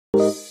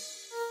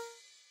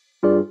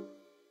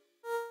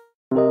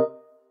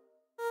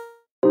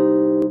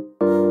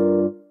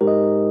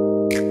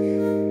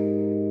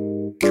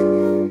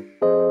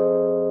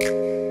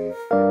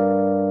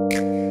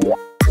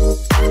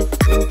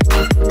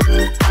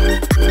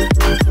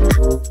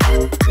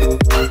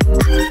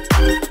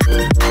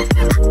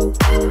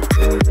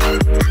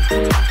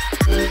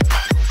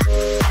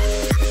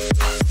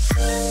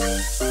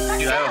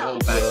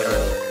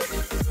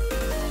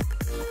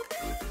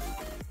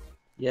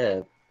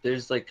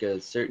There's like a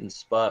certain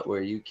spot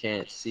where you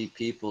can't see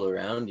people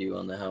around you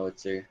on the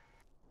howitzer.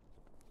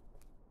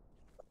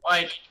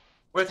 Like,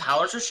 with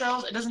howitzer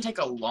shells, it doesn't take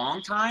a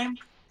long time,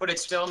 but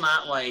it's still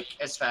not, like,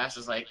 as fast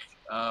as, like,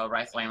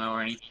 rifle ammo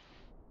or anything.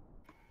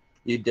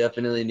 You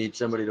definitely need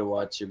somebody to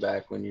watch your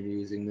back when you're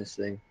using this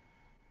thing.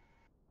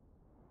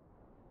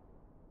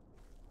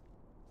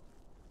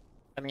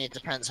 I mean, it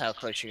depends how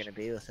close you're gonna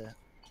be with it.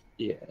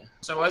 Yeah.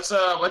 So what's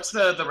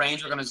the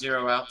range we're gonna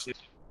zero out to?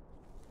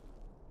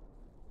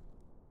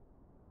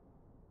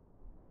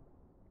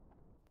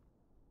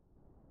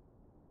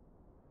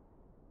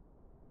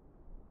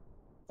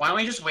 Why don't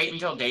we just wait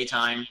until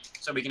daytime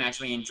so we can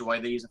actually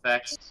enjoy these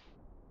effects?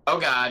 Oh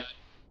god.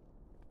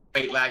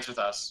 Wait, lags with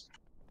us.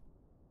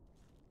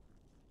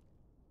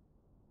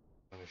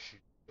 I'm gonna shoot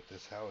with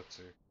this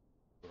howitzer.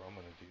 What I'm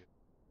gonna do.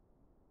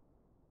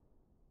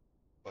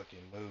 Fucking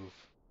move.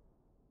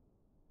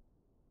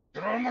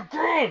 Get on the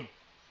ground!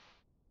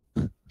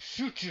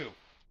 Shoot you!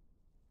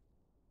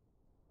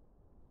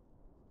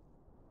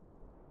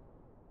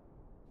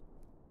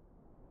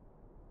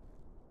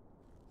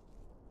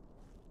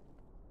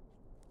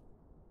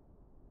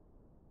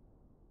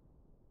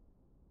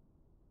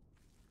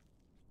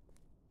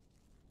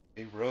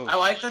 Hey, Rogue. I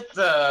like that the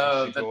go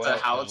out and let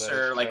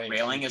howitzer us like try and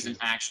railing shoot is an you.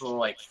 actual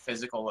like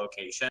physical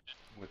location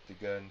With the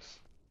guns.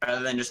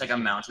 rather than just like a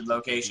mounted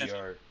location.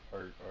 Our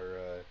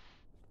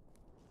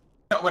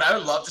What I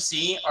would love to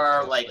see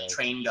are like That's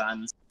train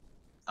guns.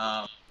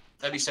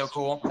 That'd be so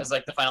cool as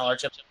like the final R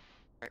chip.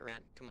 Alright,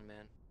 Rand, come on,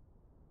 man.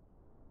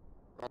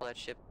 Roll that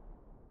ship.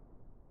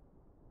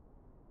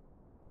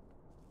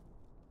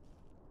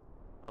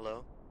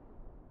 Hello?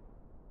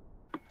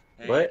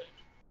 Hey. What?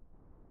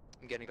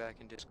 I'm getting back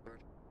in Discord.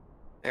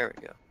 There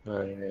we go.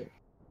 Alright.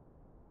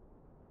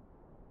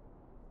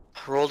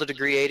 Roll to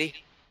degree 80.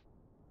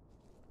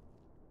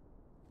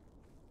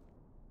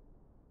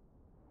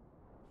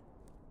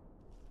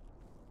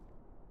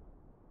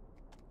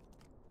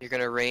 You're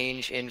gonna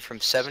range in from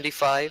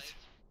 75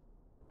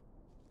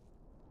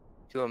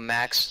 to a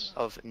max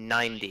of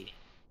 90.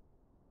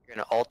 You're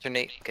gonna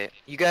alternate. Okay,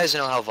 you guys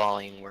know how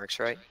volleying works,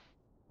 right?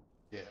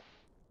 Yeah.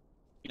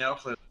 No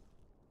clue.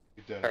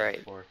 You've done Alright.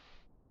 it before.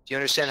 Do you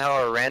understand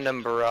how a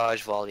random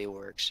barrage volley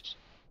works?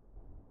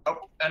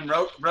 Oh, and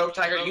Rogue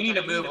Tiger, you need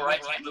to move or I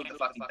can't move the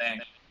fucking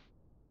thing.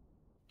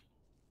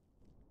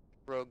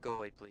 Rogue, go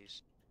away,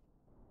 please.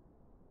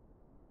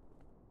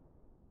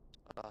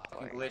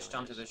 Fucking glitched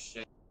onto this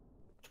shit.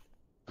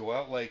 Go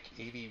out like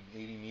 80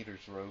 meters,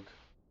 Rogue.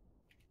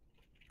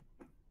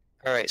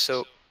 Alright,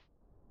 so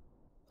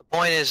the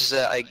point is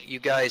that you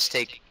guys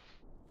take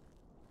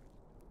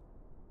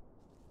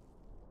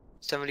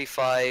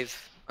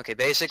 75. Okay,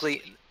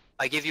 basically,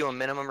 I give you a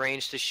minimum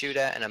range to shoot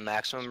at and a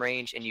maximum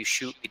range, and you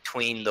shoot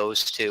between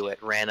those two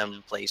at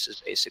random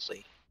places,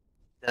 basically.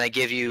 Then I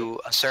give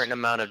you a certain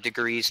amount of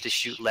degrees to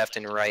shoot left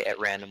and right at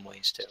random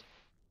ways, too.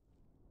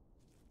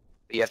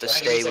 But you have to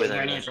stay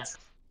within it.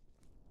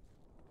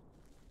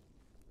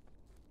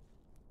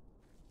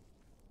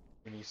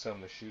 We need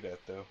something to shoot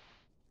at, though.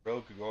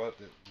 Rogue, go out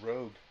there.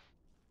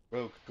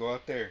 Rogue, go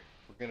out there.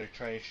 We're gonna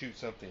try and shoot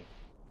something.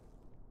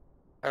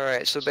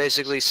 Alright, so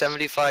basically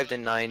 75 to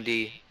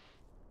 90.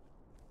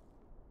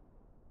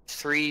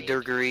 3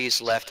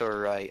 degrees left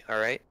or right,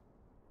 alright?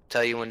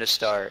 Tell you when to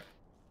start.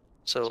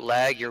 So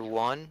lag, you're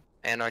 1,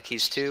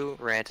 anarchy's 2,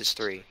 rant is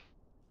 3.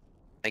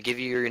 I give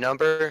you your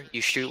number,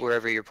 you shoot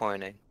wherever you're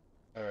pointing.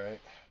 Alright.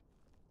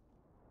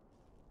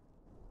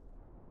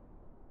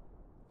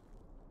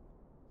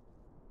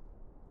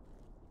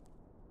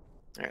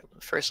 Alright,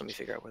 first let me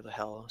figure out where the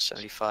hell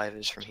 75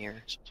 is from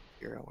here, so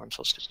figure out where I'm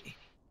supposed to be.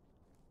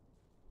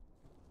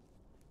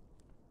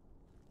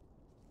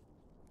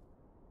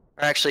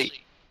 Or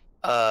actually,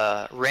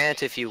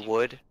 rant if you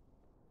would.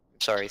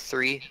 Sorry,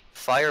 3.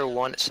 Fire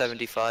 1 at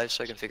 75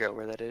 so I can figure out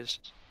where that is.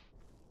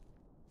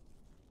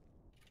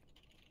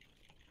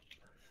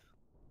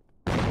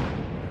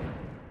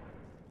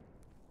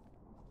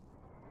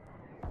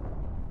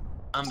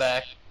 I'm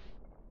back.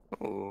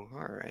 Oh,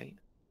 alright.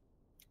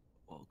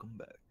 Welcome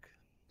back.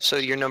 So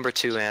you're number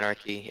 2,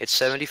 Anarchy. It's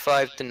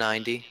 75 to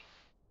 90.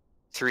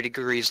 3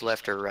 degrees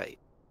left or right.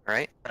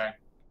 Alright? Okay.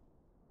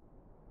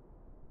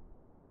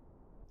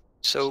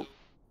 So,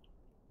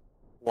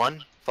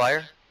 1,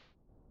 fire.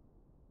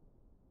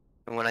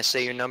 And when I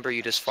say your number,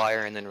 you just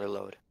fire and then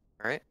reload.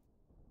 Alright?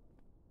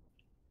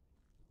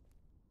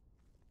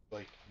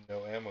 Like,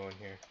 no ammo in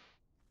here.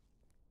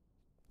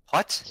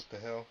 What? What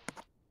the hell?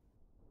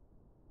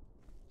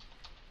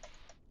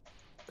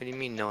 What do you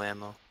mean no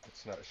ammo?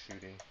 It's not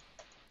shooting.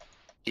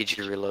 Did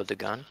you reload the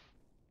gun?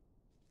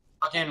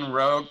 Fucking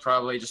Rogue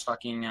probably just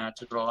fucking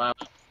took it all out.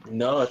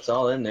 No, it's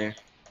all in there.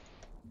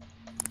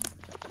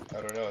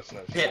 I don't know, it's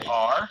not Hit shooting.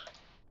 R?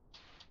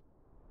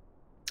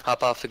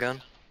 Hop off the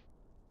gun.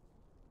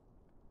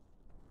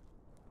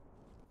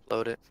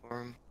 Load it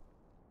for him.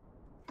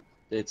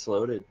 It's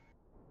loaded.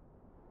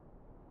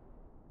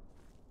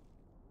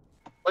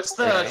 What's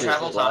the Exit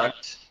travel time?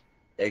 blocked.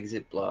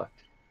 Exit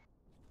blocked.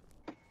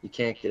 You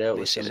can't get out Let me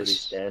with see somebody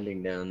this.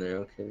 standing down there,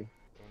 okay?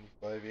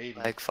 580.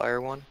 Lag fire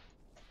 1.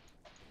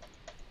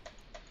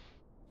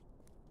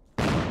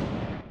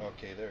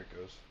 Okay, there it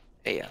goes.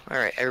 Hey, yeah.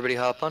 Alright, everybody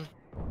hop on.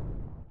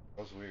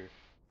 That was weird.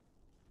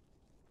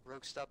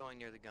 Rogue, stop going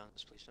near the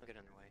guns, please. Don't get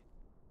in their way.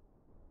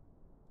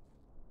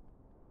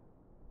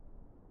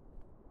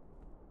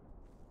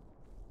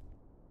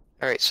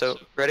 Alright, so,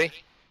 ready?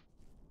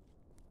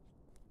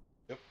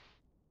 Yep.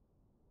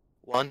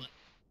 1.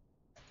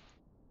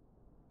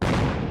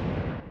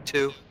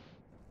 2.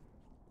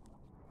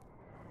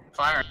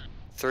 Fire.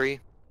 3.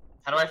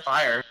 How do I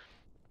fire?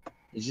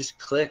 You just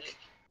click.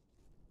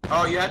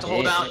 Oh, you have to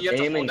hold down. You have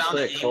to Aim hold and down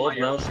click. the aim Hold while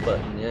you're- mouse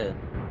button, yeah.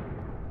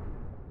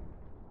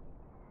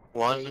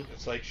 1.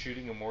 It's like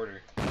shooting a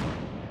mortar.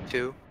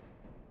 2.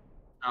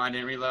 Oh, I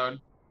didn't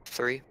reload.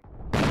 3.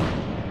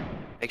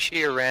 Make sure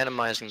you're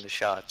randomizing the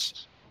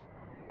shots.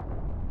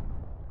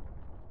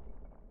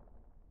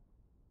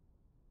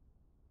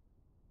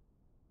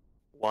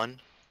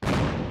 1.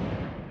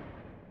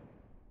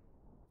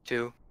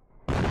 2.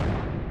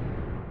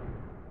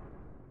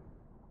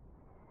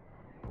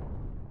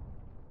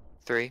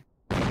 3.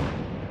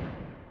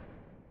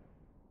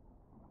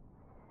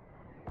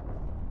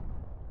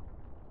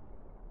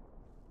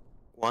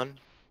 1.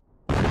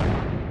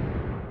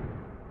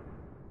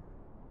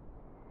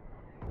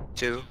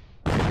 2.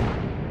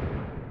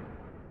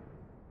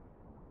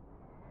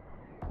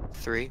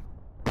 3.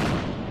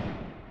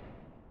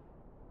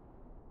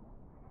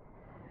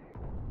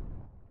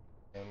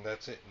 And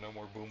that's it. No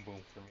more boom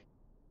boom for me.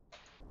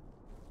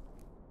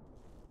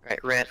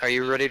 Alright, Rant, are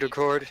you ready to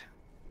record?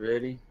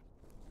 Ready?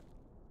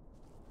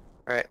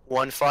 Alright,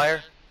 1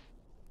 fire.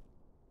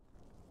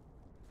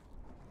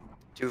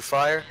 2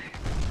 fire.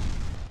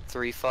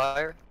 3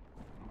 fire.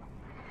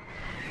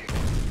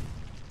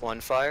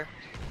 1 fire.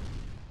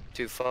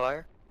 2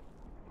 fire.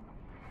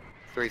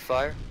 3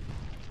 fire.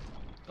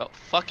 Oh,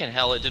 fucking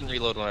hell, it didn't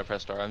reload when I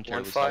pressed R. I'm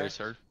terribly fire.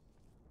 sorry, sir.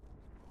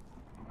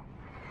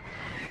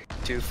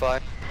 2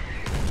 fire.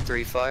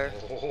 3 fire.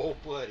 Oh,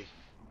 buddy.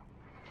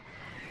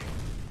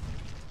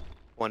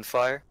 1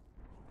 fire.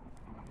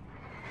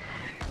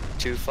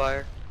 2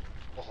 fire.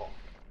 Oh.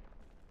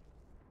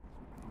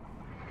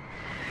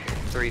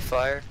 3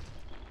 fire.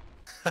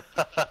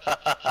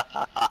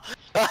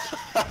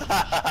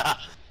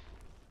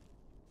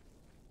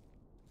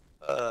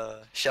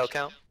 Shell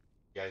count.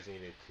 You guys need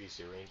to increase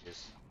your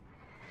ranges.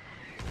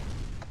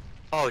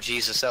 Oh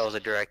Jesus, that was a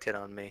direct hit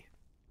on me.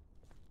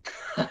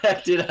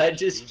 Did I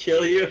just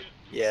kill you?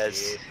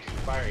 Yes. Yeah, keep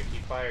firing,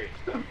 keep firing.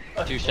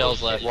 2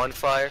 shells left. 1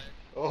 fire.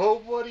 Oh,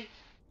 buddy.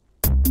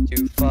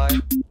 2 fire.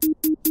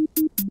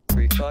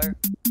 3 fire.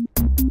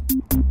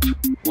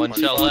 1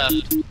 shell fire.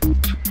 left. 2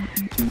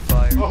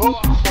 fire.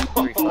 Oh,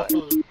 3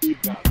 fire.